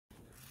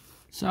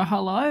So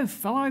hello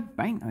fellow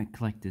banknote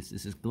collectors,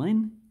 this is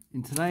Glenn,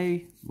 and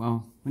today,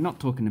 well, we're not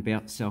talking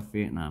about South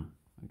Vietnam,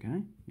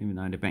 okay, even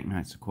though the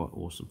banknotes are quite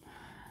awesome.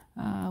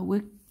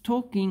 We're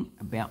talking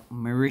about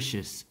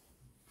Mauritius.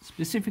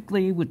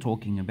 Specifically, we're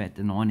talking about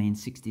the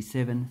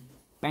 1967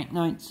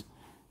 banknotes,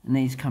 and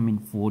these come in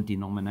 4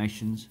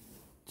 denominations,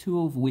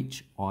 2 of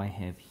which I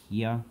have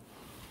here.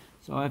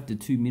 So I have the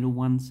 2 middle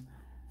ones.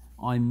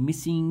 I'm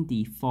missing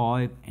the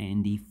 5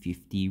 and the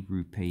 50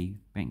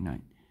 rupee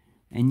banknote.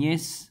 And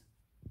yes,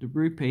 the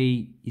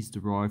rupee is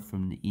derived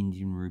from the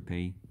Indian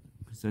rupee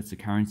because that's the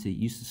currency that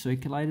used to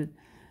circulate it.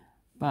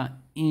 But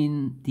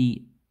in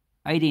the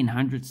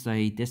 1800s,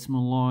 they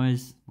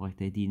decimalised like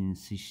they did in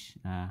Sri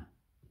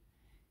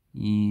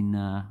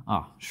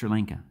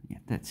Lanka. Yeah,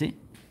 that's it.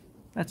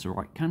 That's the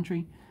right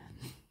country.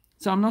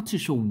 So I'm not too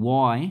sure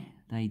why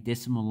they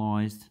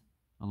decimalised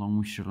along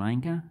with Sri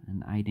Lanka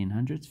in the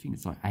 1800s. I think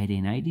it's like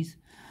 1880s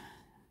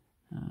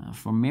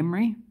from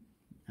memory.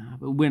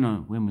 But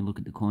when we look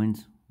at the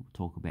coins, we'll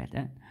talk about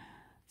that.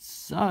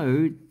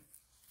 So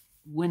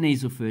when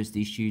these were first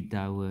issued,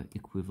 they were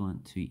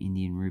equivalent to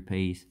Indian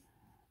rupees.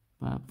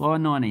 But by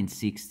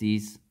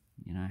 1960s,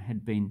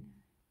 had been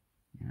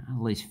at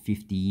least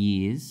 50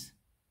 years,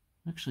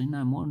 actually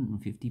no more than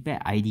 50,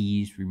 about 80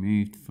 years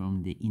removed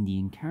from the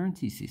Indian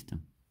currency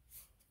system.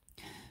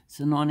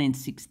 So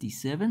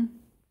 1967,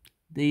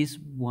 these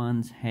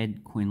ones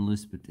had Queen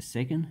Elizabeth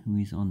II, who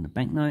is on the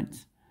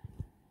banknotes,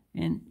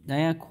 and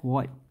they are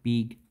quite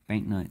big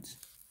banknotes.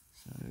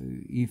 So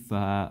if,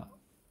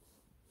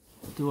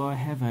 do I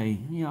have I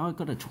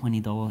got a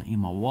 $20 in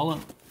my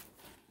wallet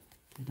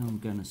that I'm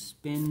going to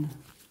spend.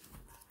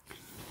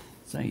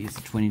 So it's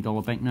a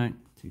 $20 banknote,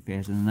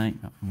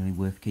 2008, not really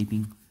worth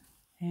keeping.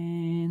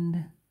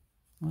 And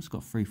it's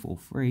got 3 for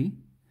free.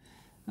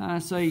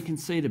 So you can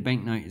see the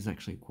banknote is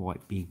actually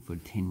quite big for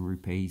 10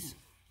 rupees.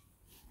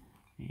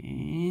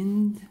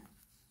 And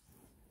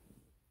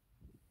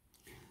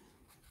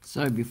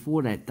so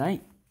before that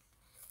date,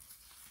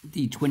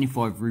 the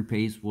 25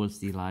 rupees was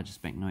the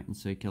largest banknote in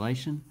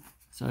circulation.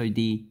 So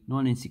the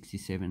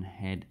 1967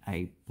 had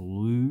a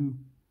blue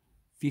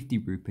 50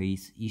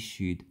 rupees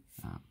issued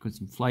because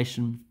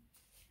inflation,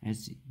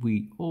 as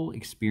we all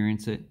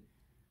experience it,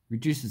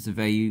 reduces the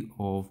value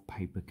of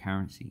paper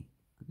currency.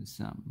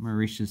 Because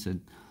Mauritius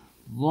had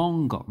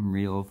long gotten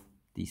rid of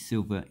the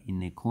silver in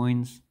their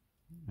coins.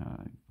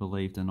 I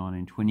believe the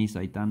 1920s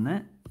they'd done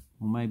that,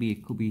 or maybe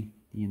it could be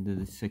the end of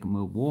the Second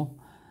World War.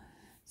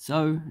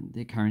 So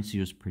their currency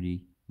was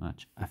pretty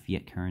much a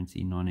fiat currency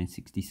in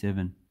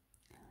 1967.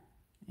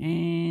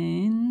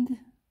 And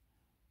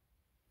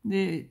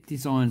their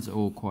designs are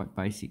all quite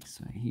basic.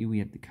 So here we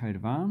have the coat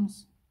of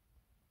arms.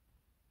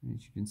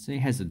 As you can see,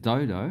 it has a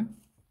dodo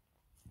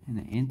and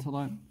an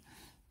antelope.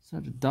 So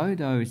the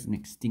dodo is an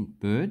extinct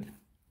bird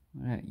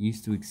that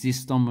used to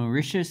exist on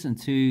Mauritius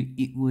until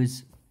it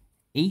was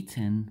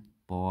eaten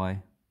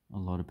by a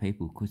lot of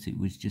people because it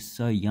was just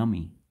so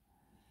yummy.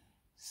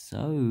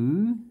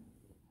 So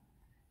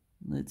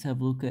let's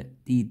have a look at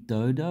the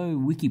dodo.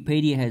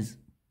 Wikipedia has a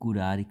good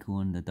article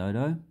on the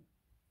dodo,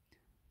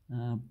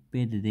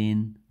 better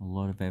than a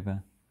lot of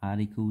other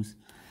articles.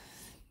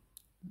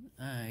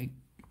 And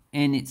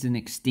it's an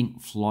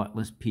extinct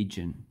flightless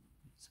pigeon.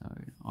 So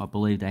I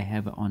believe they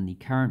have it on the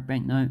current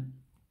banknote,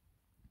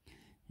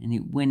 and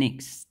it went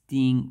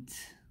extinct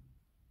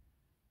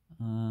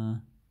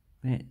about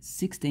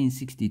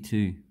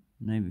 1662.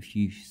 I have a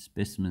few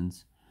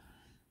specimens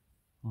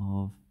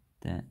of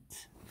that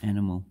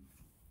animal.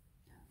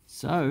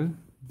 So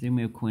then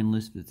we have Queen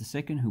Elizabeth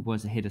II, who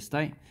was a head of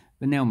state,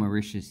 but now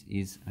Mauritius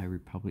is a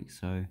republic,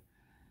 so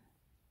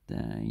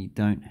they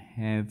don't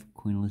have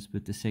Queen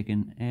Elizabeth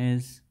II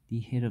as the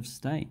head of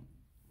state.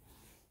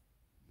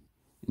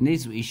 And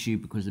these were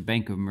issued because the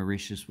Bank of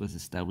Mauritius was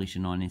established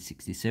in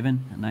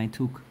 1967, and they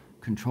took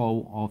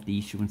control of the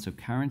issuance of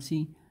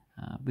currency.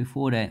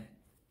 Before that,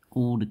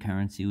 all the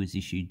currency was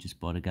issued just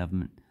by the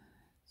government.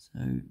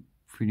 So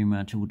pretty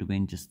much it would have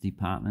been just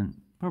Department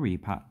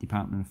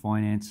of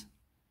Finance,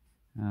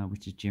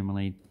 which is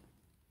generally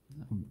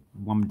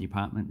one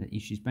department that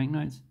issues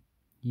banknotes.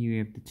 Here you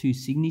have the 2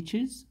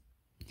 signatures,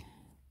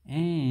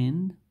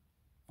 and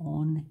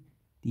on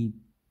the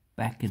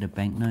back of the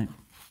banknote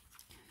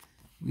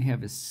we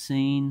have a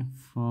scene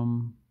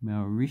from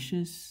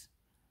Mauritius.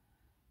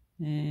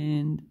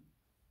 And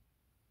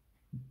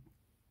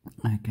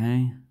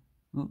okay,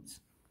 oops,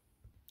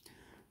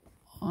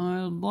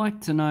 I'd like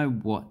to know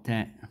what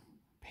that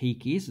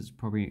peak is. It's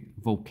probably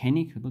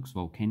volcanic. It looks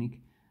volcanic.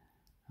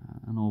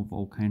 An old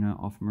volcano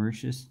off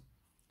Mauritius.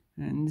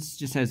 And this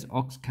just has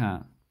ox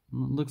cart. It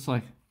looks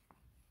like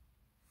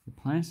the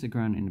plants that are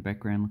growing in the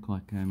background look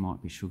like they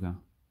might be sugar.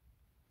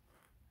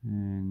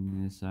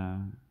 And there's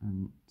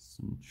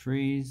some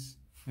trees,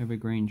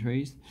 evergreen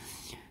trees.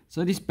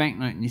 So this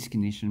banknote in this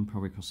condition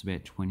probably costs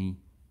about $20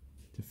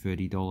 to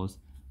 $30.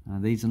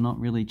 These are not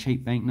really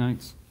cheap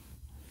banknotes.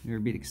 They're a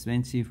bit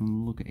expensive, and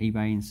we'll look at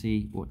eBay and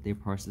see what their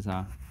prices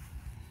are.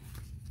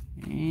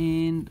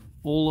 And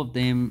all of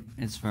them,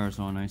 as far as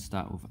I know,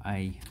 start with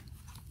A.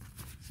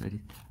 So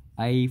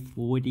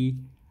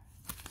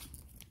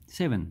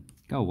A47.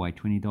 Go away,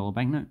 $20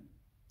 banknote.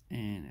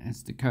 And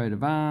that's the coat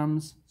of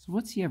arms. So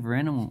what's the other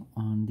animal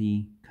on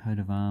the coat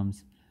of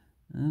arms?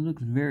 It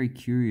looks very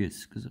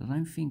curious because I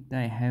don't think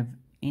they have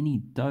any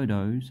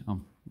dodos.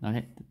 No,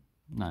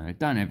 they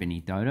don't have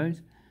any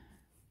dodos,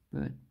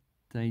 but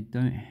they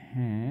don't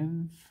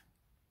have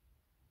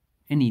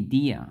any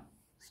deer.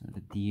 So the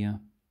deer,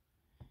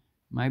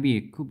 maybe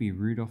it could be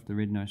Rudolph the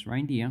Red-Nosed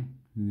Reindeer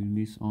who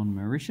lives on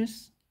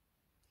Mauritius.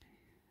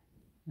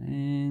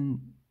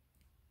 And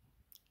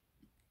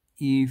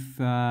if,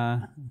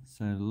 so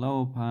the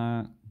lower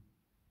part,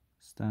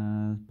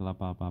 stars, blah,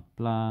 blah, blah,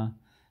 blah.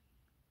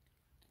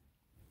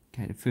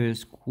 Okay, the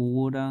first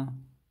quarter,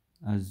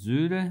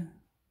 Azure.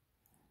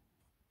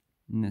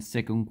 In the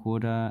second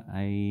quarter,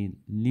 a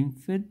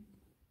Linford.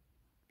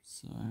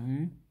 So,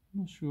 I'm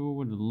not sure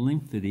what a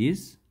Linford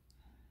is.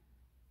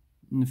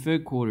 In the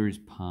third quarter is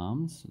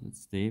palms. So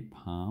that's there,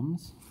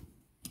 palms.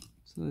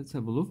 So let's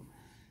have a look.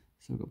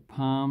 So we've got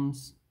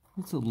palms.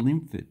 What's a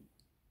Linford?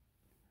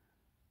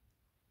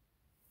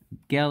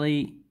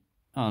 Galley.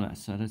 Oh no,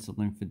 so that's a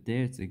Linford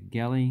there. It's a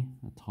galley,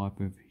 a type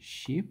of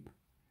ship.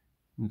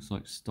 Looks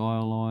like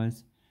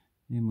stylized.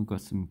 Then we've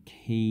got some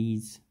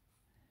keys.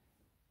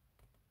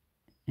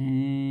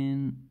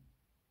 And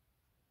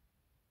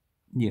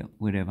yeah,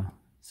 whatever.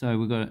 So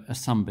we've got a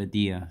Samba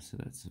deer. So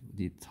that's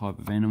the type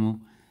of animal.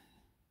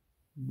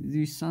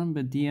 The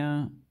Samba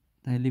deer,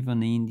 they live on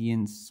the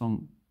Indian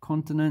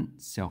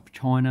continent, South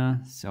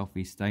China,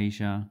 Southeast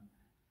Asia.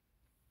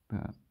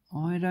 But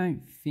I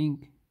don't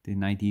think they're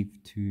native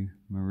to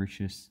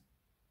Mauritius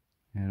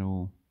at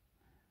all.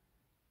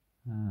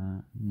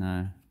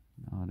 No,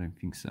 I don't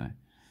think so.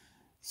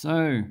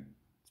 So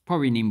it's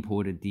probably an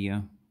imported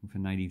deer with a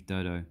native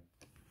dodo.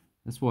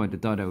 That's why the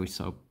dodo is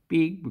so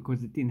big,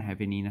 because it didn't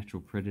have any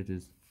natural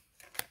predators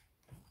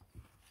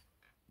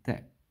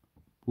that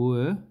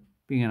were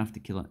big enough to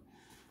kill it.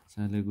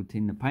 So legal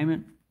tender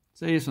payment.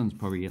 So this one's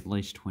probably at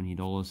least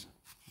 $20.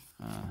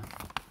 I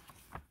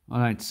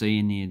don't see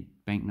any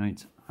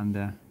banknotes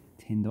under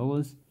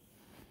 $10.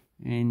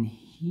 And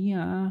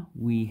here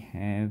we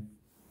have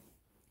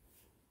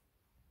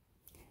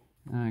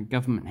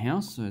government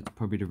house. So it's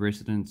probably the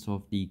residence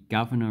of the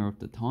governor of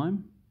the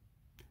time.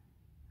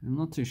 I'm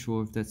not too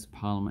sure if that's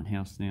Parliament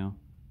House now,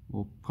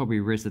 or probably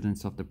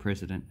residence of the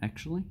president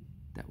actually.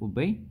 That will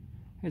be.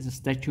 Has a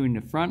statue in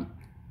the front.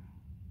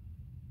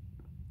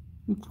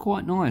 Looks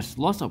quite nice.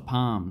 Lots of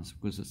palms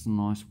because it's a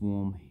nice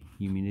warm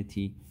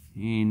humidity,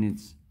 and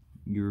it's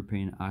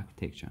European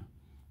architecture.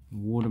 The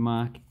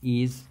watermark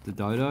is the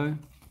dodo.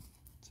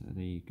 So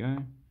there you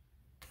go.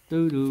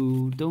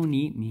 Dodo, don't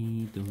eat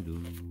me. Dodo,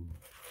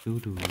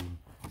 dodo. Okay,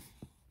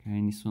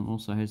 and this one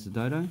also has the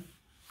dodo.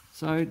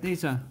 So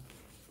these are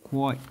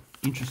quite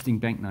interesting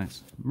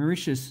banknotes.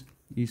 Mauritius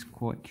is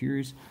quite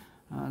curious.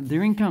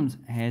 Their incomes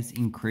has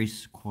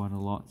increased quite a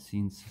lot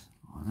since,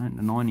 I don't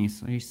know, the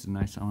 90s. I used to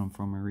know someone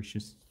from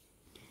Mauritius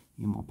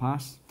in my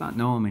past. Don't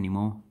know them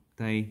anymore.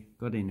 They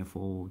got in a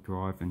four-wheel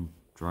drive and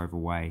drove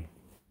away.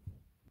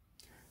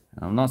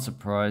 And I'm not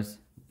surprised.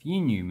 If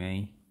you knew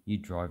me,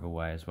 you'd drive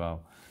away as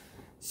well.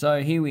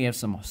 So here we have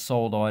some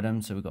sold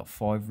items. So we've got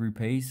 5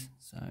 rupees.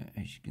 So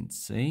as you can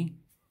see,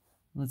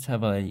 let's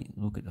have a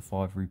look at the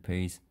 5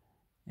 rupees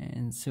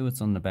and see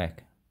what's on the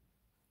back.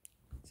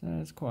 So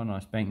it's quite a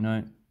nice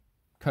banknote.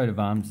 Coat of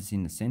arms is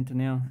in the center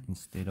now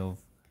instead of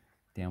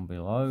down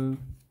below.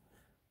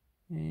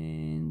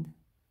 And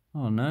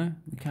oh no,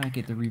 we can't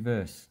get the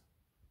reverse.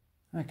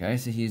 Okay,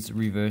 so here's the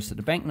reverse of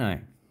the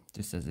banknote.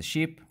 Just as a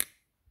ship.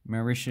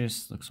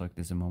 Mauritius, looks like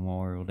there's a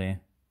memorial there.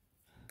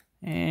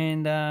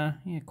 And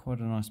yeah, quite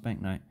a nice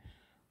banknote.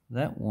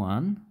 That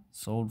one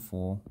sold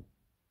for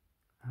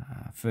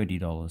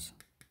 $30.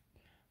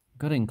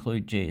 Got to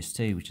include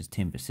GST, which is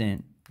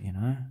 10%, you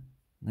know.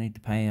 Need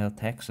to pay our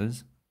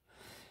taxes.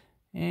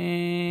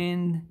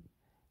 And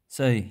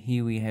so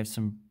here we have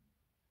some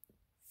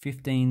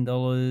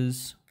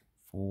 $15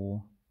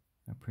 for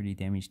a pretty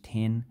damaged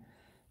 10.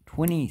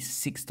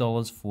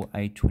 $26 for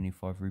a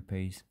 25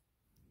 rupees.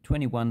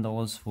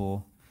 $21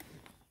 for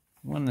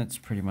one that's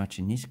pretty much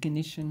in this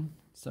condition.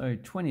 So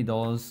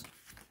 $20,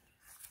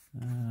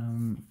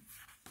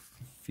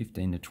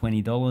 15 to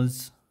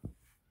 $20.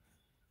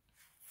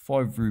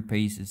 5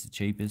 rupees is the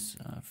cheapest,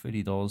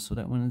 $30 for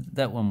that one.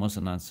 That one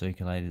wasn't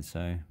uncirculated,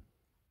 so.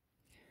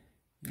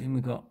 Then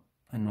we got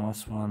a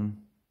nice one,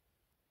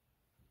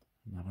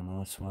 another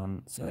nice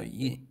one. So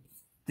yeah,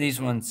 these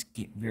ones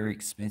get very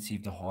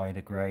expensive to higher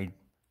the grade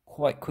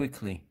quite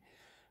quickly.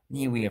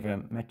 Here we have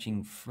a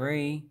matching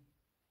 3,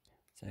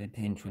 so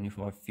 10,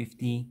 25,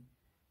 50.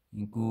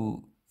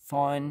 Good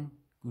fine.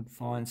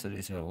 So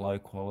there's a low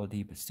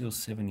quality, but still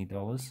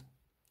 $70.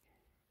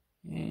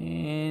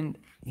 And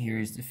here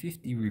is the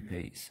 50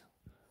 rupees.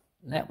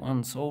 That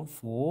one sold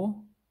for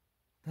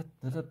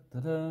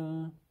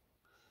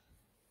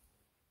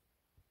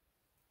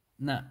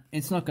no,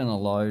 it's not going to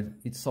load.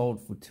 It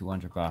sold for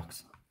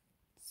 $200.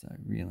 So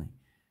really,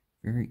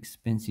 very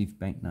expensive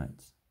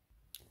banknotes.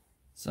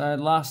 So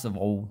last of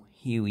all,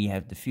 Here we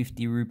have the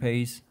 50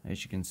 rupees,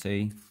 as you can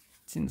see.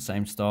 It's in the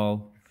same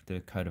style, the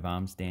coat of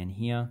arms down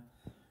here.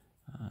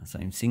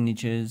 Same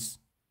signatures.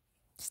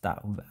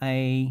 Start with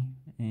A,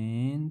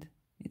 and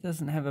it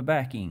doesn't have a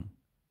backing.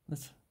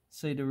 Let's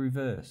see the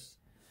reverse.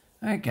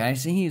 Okay,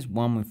 so here's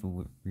one with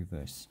a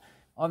reverse.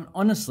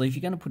 Honestly, if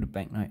you're going to put a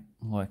banknote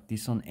like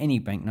this on any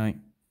banknote,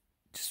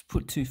 just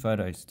put 2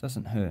 photos. It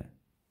doesn't hurt.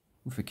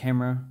 With a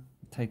camera,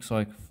 it takes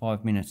like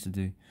 5 minutes to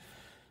do.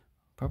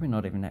 Probably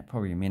not even that,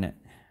 probably a minute.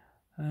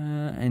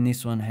 And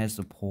this one has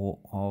the port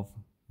of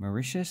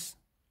Mauritius.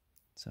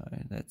 So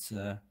that's,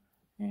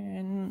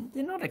 and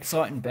they're not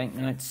exciting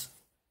banknotes.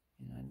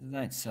 You know, they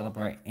don't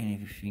celebrate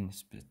anything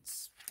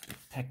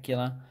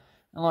spectacular.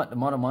 Unlike the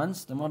modern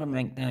ones, the modern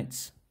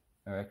banknotes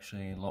are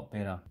actually a lot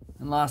better.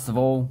 And last of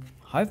all,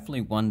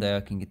 hopefully one day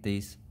I can get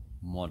these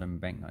modern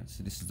banknotes.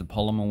 So this is the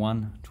polymer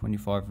one,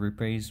 25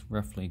 rupees,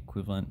 roughly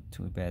equivalent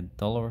to about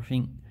 $1, I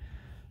think.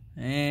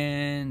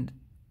 And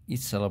it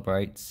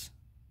celebrates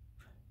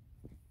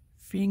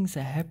things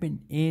that happen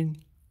in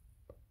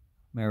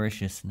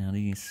Mauritius. Now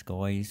this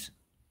guy's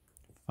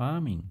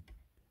farming.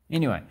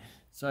 Anyway,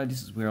 so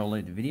this is where I'll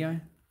leave the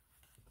video.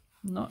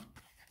 Not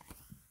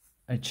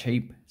a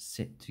cheap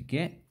set to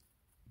get,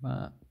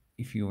 but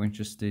if you're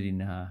interested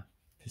in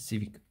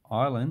Pacific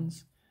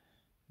Islands,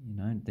 you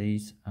know,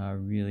 these are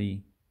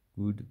really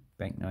good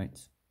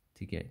banknotes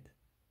to get.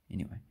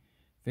 Anyway,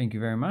 thank you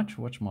very much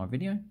for watching my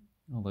video.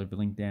 I'll leave a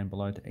link down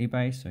below to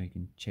eBay so you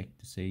can check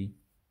to see,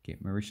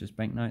 get Mauritius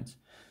banknotes.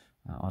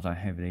 I don't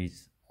have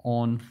these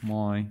on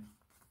my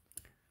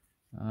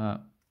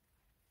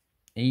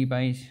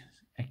eBay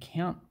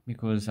account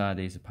because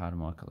these are part of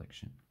my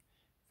collection.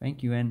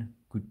 Thank you and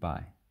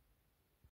goodbye.